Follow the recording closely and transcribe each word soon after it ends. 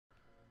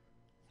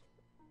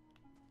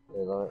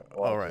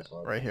Oh,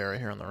 right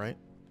here on the right.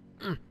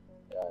 Yeah,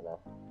 I know.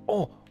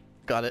 Oh,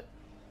 got it.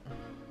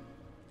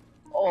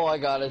 Oh, I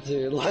got it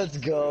too. Let's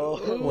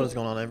go. What is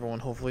going on, everyone?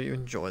 Hopefully you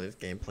enjoy this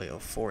gameplay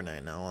of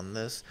Fortnite. Now on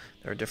this,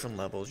 there are different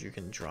levels you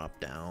can drop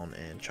down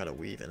and try to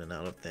weave in and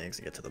out of things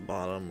to get to the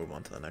bottom, move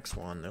on to the next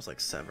one. There's like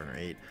 7 or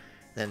 8.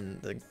 Then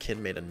the kid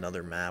made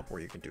another map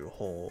where you can do a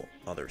whole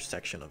other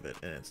section of it,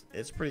 and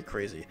it's pretty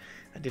crazy.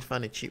 I did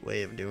find a cheat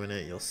way of doing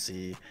it. You'll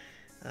see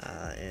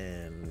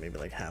and maybe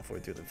like halfway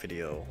through the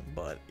video,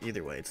 but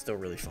either way it's still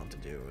really fun to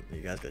do.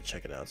 You guys gotta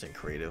check it out. It's in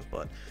creative,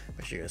 but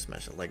make sure you guys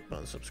smash the like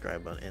button,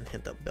 subscribe button, and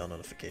hit that bell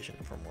notification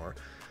for more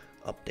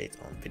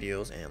updates on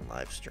videos and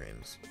live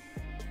streams. I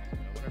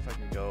wonder if I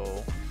can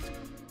go.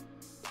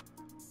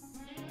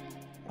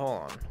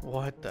 Hold on,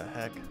 what the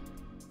heck?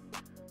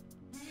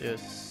 Dude,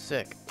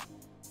 sick.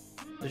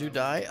 Did you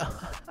die?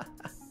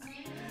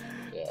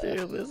 Yeah.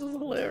 Dude, this is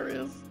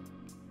hilarious.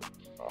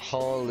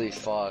 Holy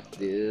fuck,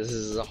 dude. This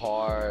is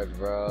hard,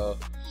 bro.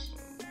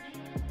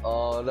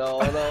 Oh, no,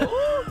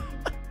 no.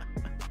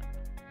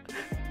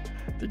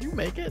 Did you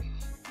make it?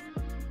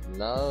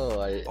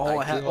 No,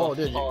 I have. Oh,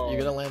 dude, you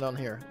gotta land on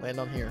here. Land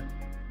on here.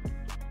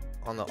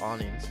 On the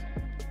awnings.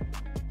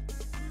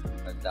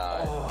 I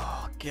died.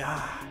 Oh,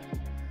 God.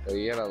 Are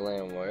you gonna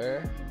land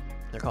where?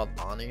 They're called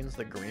awnings,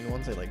 the green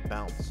ones. They like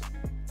bounce.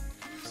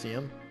 See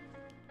them?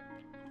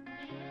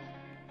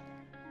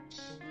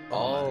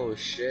 Oh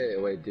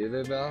shit, wait, do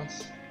they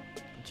bounce?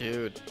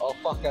 Dude. Oh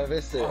fuck, I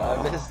missed it,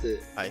 I missed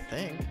it. I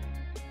think.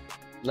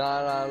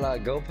 Nah,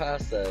 go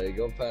past that,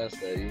 go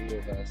past that, you can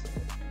go past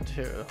that.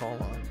 Dude,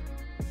 hold on.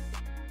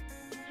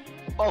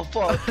 Oh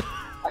fuck!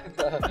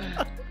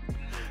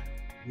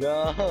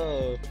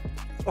 No!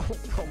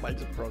 Oh, I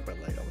just broke my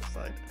leg on the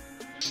side.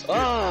 Dude,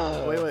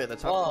 Oh! Wait, the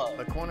top,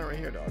 the corner right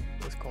here, dog.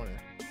 This corner.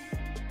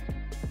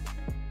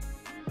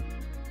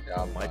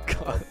 Yeah, Oh my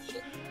god.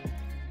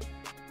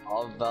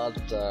 I'm about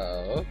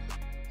to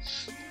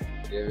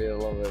give you a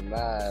little bit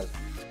mad.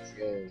 It's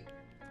good.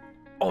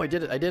 Oh, I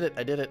did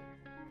it.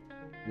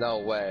 No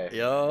way.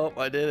 Yup,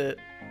 I did it.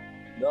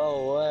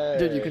 No way.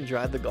 Dude, you can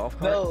drive the golf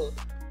cart. No.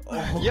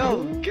 Oh.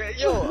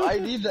 Yo, I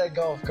need that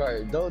golf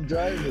cart. Don't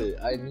drive it.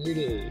 I need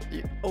it.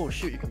 Oh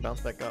shoot, you can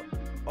bounce back up.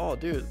 Oh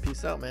dude,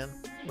 peace out, man.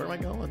 Where am I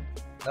going?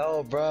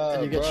 No, bro.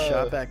 And you get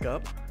shot back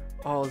up?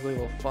 Oh, it's like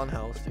a little fun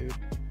house, dude.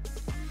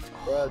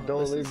 Bro,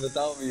 don't leave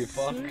without me,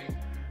 fuck.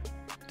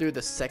 Dude,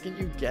 the second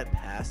you get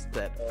past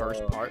that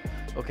first part,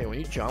 okay, when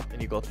you jump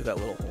and you go through that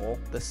little hole,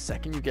 the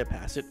second you get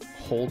past it,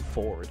 hold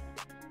forward.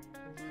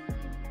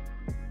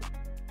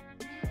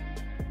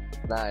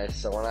 Nice,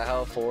 so when I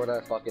held forward,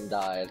 I fucking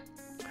died.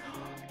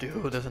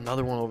 Dude, there's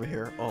another one over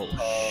here. Oh,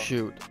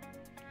 shoot.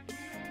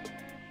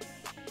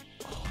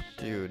 Oh,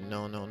 dude,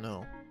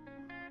 no.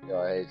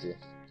 Yo, I hate you.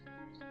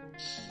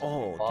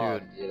 Oh,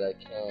 fuck, dude, I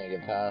can't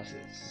get past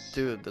this.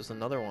 Dude, there's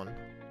another one.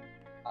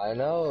 I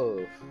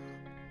know.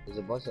 There's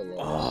a bunch of them.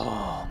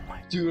 Oh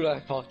my. Dude, I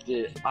fucked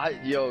it.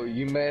 Yo,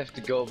 you may have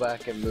to go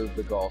back and move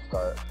the golf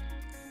cart.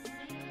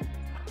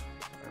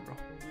 Sorry, bro.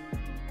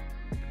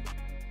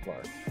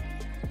 What?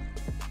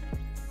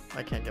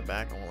 I can't get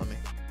back. It won't let me.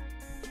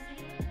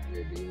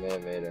 Dude, you may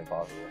have made it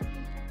impossible.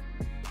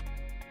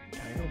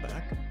 Can I go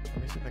back?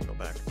 Let me see if I can go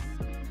back.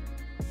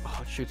 Oh,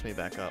 it shoots me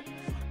back up. Fuck.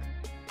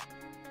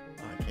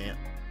 Oh, I can't.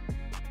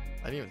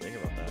 I didn't even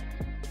think about that.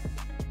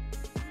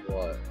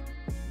 What?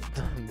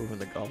 Moving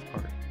the golf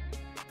cart.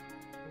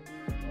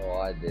 Oh,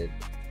 I did.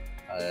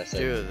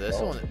 Dude,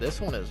 this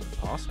one is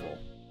impossible.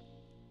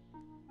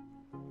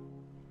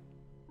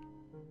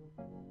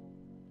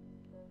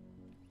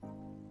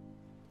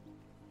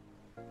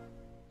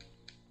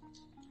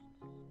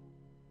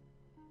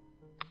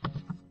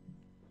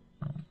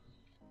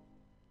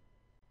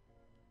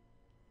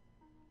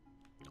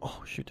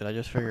 Oh shoot, did I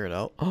just figure it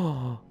out?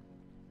 Oh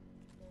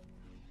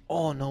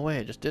no way,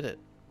 I just did it.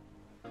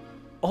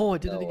 Oh, I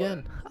did it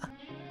again.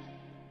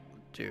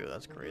 Dude,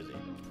 that's crazy.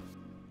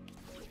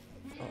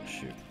 Oh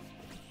shoot.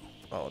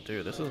 Oh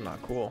dude, this is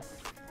not cool.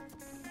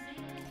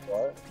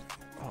 What?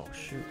 Oh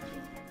shoot.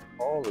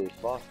 Holy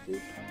fuck,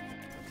 dude.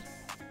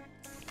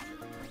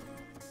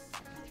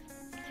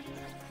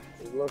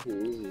 It's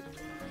looking easy.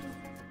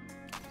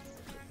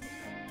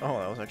 Oh,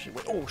 that was actually.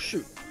 Wait, oh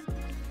shoot.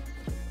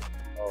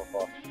 Oh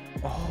fuck.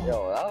 Oh.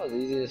 Yo, that was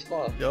easy as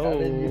fuck. Yo. How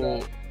did you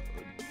know?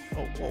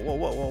 Oh,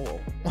 whoa.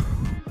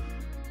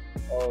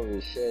 Holy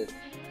shit.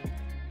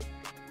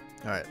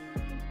 Alright.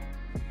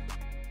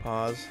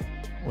 Pause.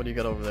 What do you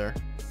got over there?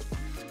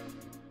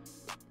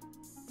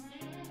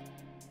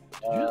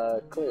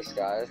 Clear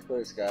skies.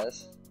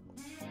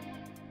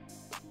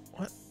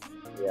 What?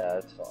 Yeah,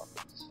 it's fine.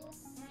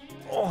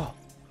 Oh!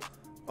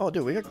 Oh,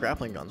 dude, we got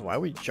grappling guns. Why are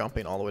we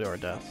jumping all the way to our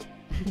death?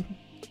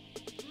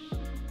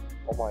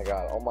 Oh my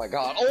god,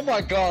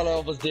 I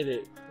almost did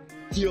it.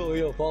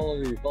 Yo, follow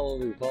me.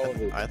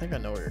 I think I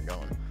know where you're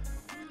going.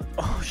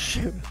 Oh,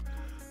 shoot.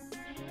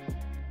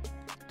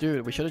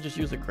 Dude, we should have just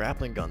used the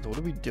grappling guns. What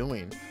are we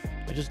doing?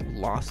 I just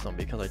lost them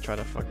because I tried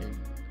to fucking...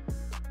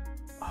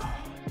 Oh,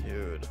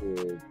 dude.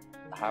 Dude,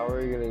 how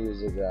are you gonna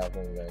use the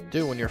grappling gun?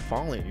 Dude, when you're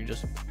falling, you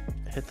just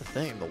hit the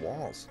thing, the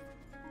walls.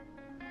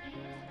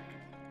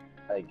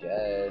 I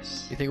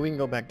guess. You think we can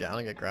go back down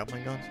and get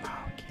grappling guns? Oh,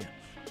 we can't.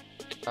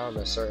 Found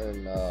a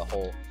certain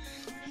hole.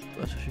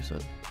 That's what she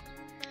said.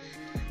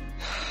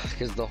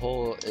 Because the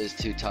hole is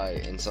too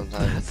tight, and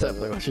sometimes That's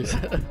definitely what she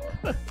said.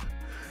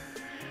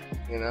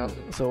 You know?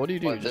 So what do you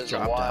do? You But just there's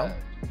a drop lot- down?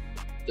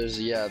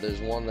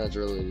 There's one that's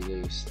really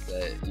loose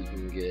that you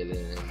can get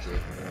into.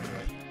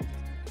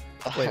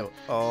 Wait,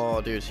 oh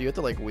dude, so you have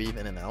to like weave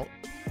in and out?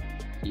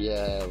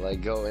 Yeah,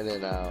 like go in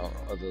and out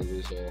of the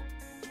loose hole.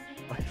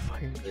 Are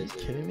you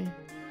kidding me?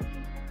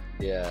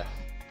 Yeah.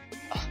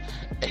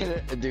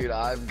 And, dude,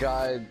 I've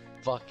got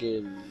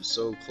fucking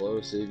so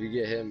close. If you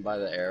get hit by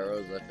the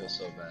arrows, I feel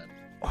so bad.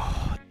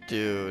 Oh,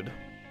 dude.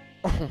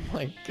 Oh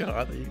my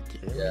god, are you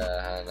kidding me?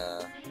 Yeah, I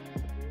know.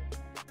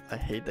 I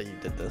hate that you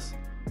did this.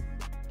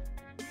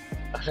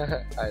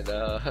 I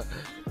know.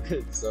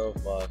 It's so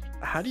fun.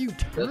 How do you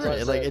turn That's what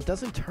I it? Like, said. it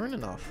doesn't turn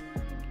enough.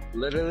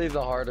 Literally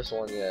the hardest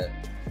one yet.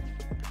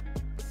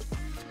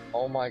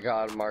 Oh my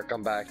god, Mark,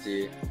 I'm back to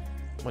you.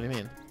 What do you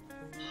mean?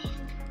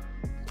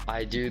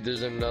 Dude,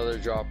 there's another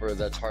dropper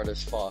that's hard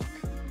as fuck.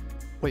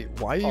 Wait,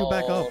 why are you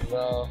back up?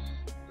 No.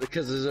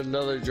 Because there's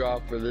another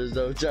dropper, there's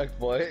no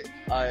checkpoint.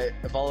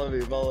 Follow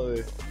me, follow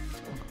me.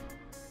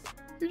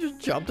 You just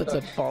jumped and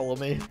said follow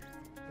me.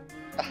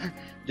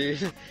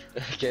 Dude,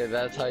 okay,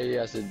 that's how you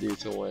have to do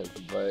to win,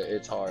 but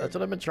it's hard. That's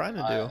what I've been trying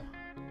to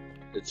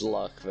It's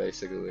luck,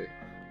 basically.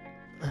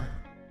 do.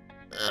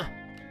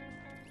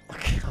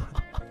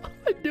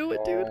 I knew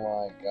it, dude.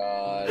 Oh my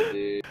god,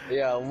 dude.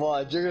 Yeah,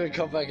 watch, you're gonna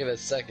come back in a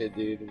second,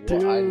 dude.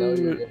 Dude, I know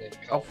you're gonna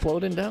come. I'm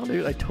floating down,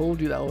 dude. I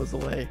told you that was the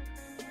way.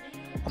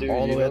 I'm Dude,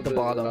 all the you way know at the there's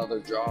bottom. Another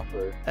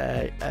dropper.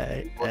 Hey,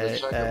 hey, On the hey,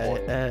 second hey,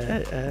 point.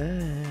 hey,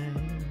 hey.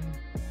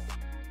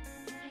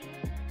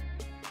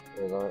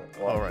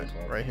 All right,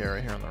 right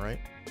here on the right.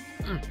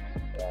 Yeah,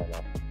 I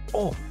know.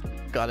 Oh,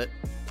 got it.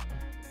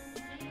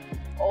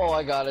 Oh,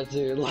 I got it,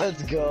 dude.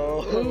 Let's go.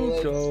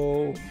 Let's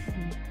go.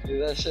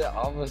 Dude, that shit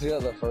almost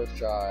got the first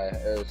try,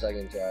 or the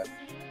second try.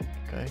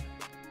 Okay.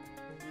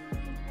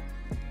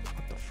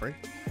 What the freak?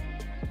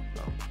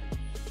 No.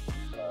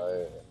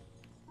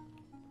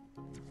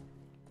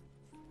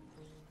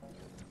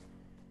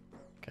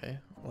 Okay,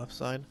 left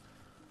side.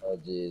 Oh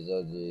jeez,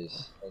 oh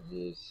jeez, oh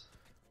jeez.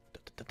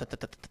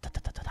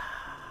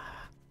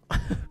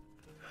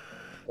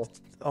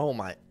 Oh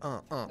my.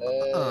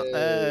 Hey.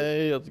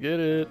 Hey, let's get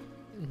it.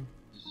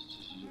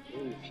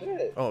 Ooh,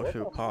 shit. Oh What shoot,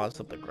 the pause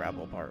at the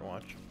grapple part.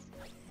 Watch.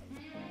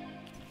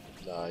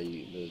 fuck? Nah,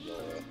 there's no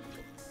way.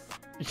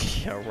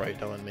 Yeah, right.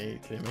 Knowing me, you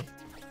kidding me?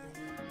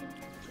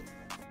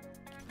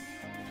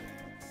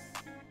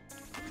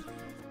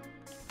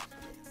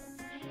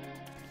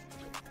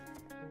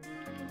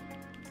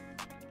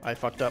 I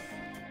fucked up.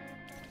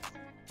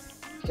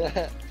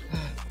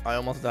 I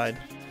almost died.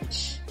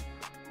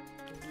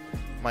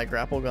 My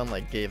grapple gun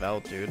like gave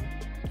out, dude.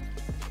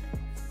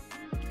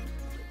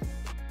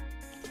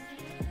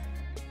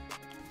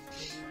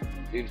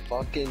 Dude,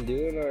 fucking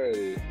do it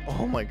already.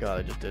 Oh my god,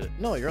 I just did it.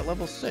 No, you're at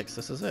level 6.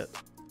 This is it.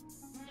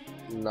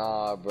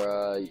 Nah,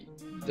 bruh.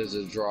 There's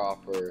a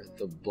dropper,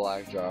 the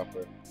black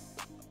dropper.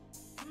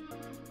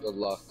 Good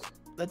luck.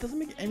 That doesn't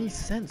make any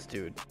sense,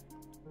 dude.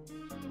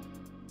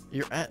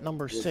 You're at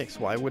number 6.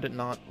 Why would it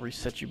not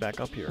reset you back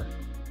up here?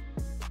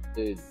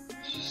 Dude,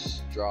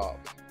 just drop.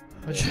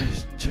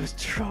 Just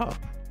drop.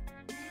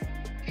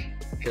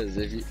 Cause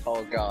if you,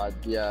 oh god,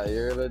 yeah,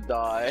 you're gonna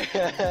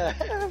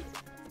die.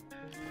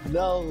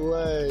 No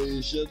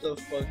way, shut the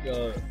fuck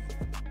up.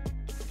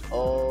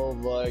 Oh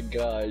my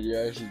god,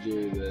 you're actually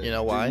doing this. You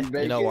know why? Did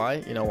make You know it? why?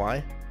 You know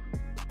why?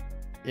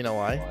 You know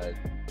why? What?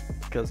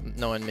 Because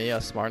knowing me, I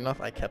was smart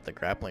enough, I kept the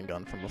grappling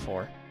gun from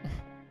before.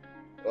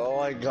 Oh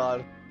my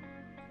god.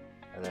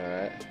 I know,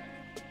 right?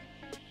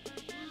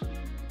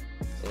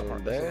 This is the hard-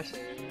 Embarrassing.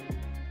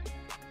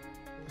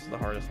 This is the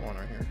hardest one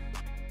right here.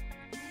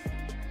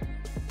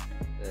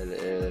 It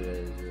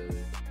is really.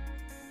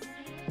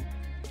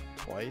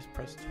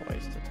 Press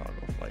twice to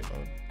toggle flight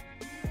mode.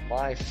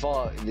 My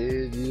fuck,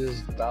 dude, you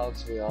just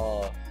bounced me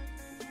off.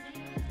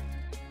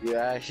 You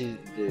actually,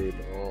 dude,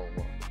 oh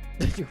my.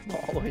 Did you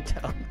fall all the way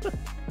down?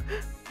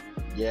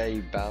 Yeah,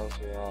 you bounced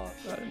me off.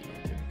 I didn't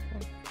mean to.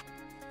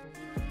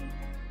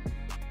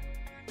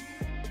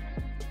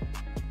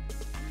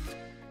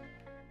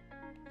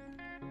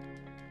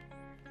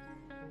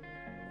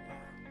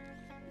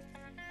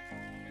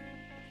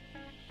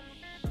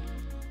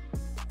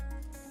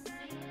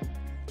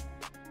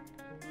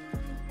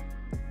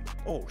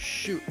 Oh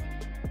shoot!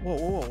 Whoa,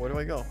 whoa, whoa! Where do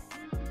I go?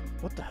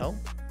 What the hell?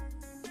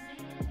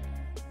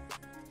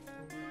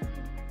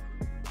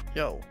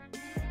 Yo,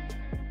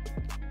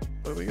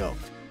 where do we go?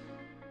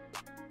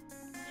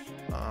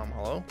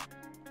 Hello?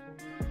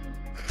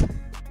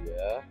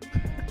 Yeah?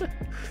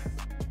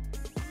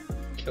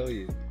 Kill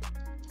you.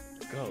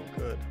 Go,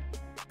 good.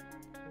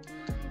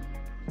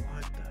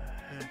 What the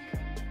heck?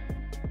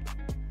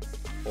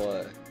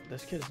 What?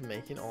 This kid is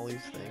making all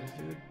these things,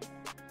 dude.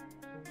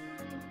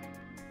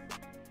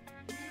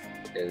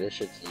 Yeah, this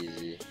shit's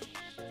easy.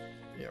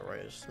 Yeah,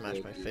 right. Just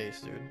smash my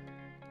face, dude.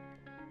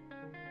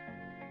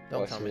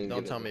 Don't tell me.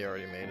 Don't tell me you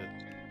already made it.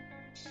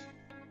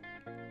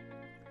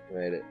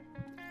 Made it.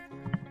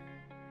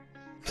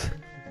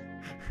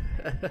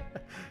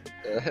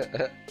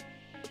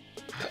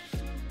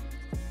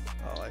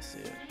 Oh, I see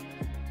it.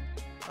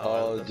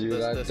 Oh,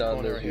 dude, I've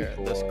done this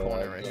before. This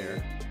corner right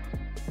here.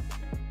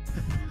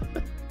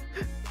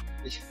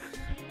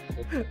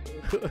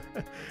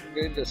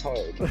 Made this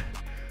hard.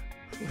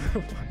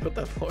 Put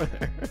that floor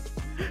there.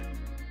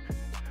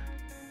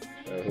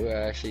 Who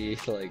actually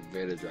like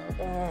made a drop?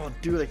 Oh,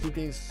 dude, I keep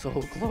being so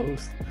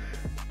close.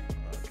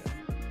 Okay.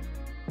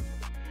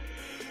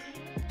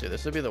 Dude,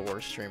 this would be the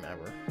worst stream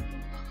ever.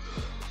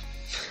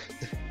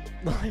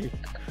 Like,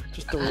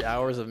 just 3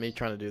 hours of me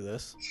trying to do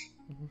this.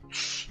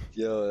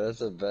 Yo, that's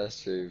the best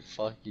stream.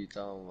 Fuck you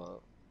talking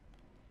about.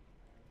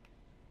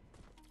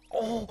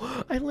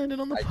 Oh, I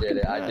landed on the I fucking did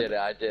it, pad. I did it,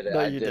 I did it, No,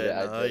 I you did it, didn't.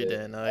 I No, did you it.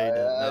 didn't. No, you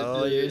didn't.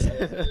 No, you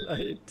didn't. No,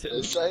 you didn't.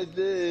 Yes, I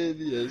did.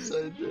 Yes,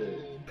 I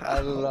did. I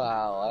don't know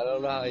how. I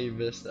don't know how you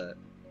missed that.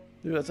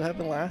 Dude, that's what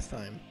happened last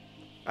time.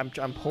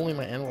 I'm pulling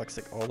my analog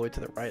stick all the way to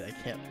the right. I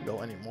can't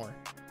go anymore.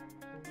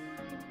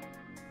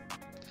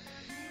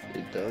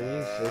 Dude, don't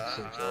you fix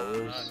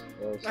controllers?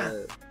 Oh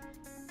shit.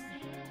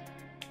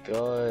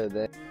 Go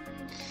ahead.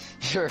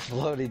 You're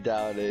floating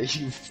down it,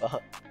 you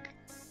fuck.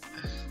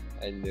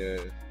 I knew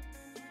it.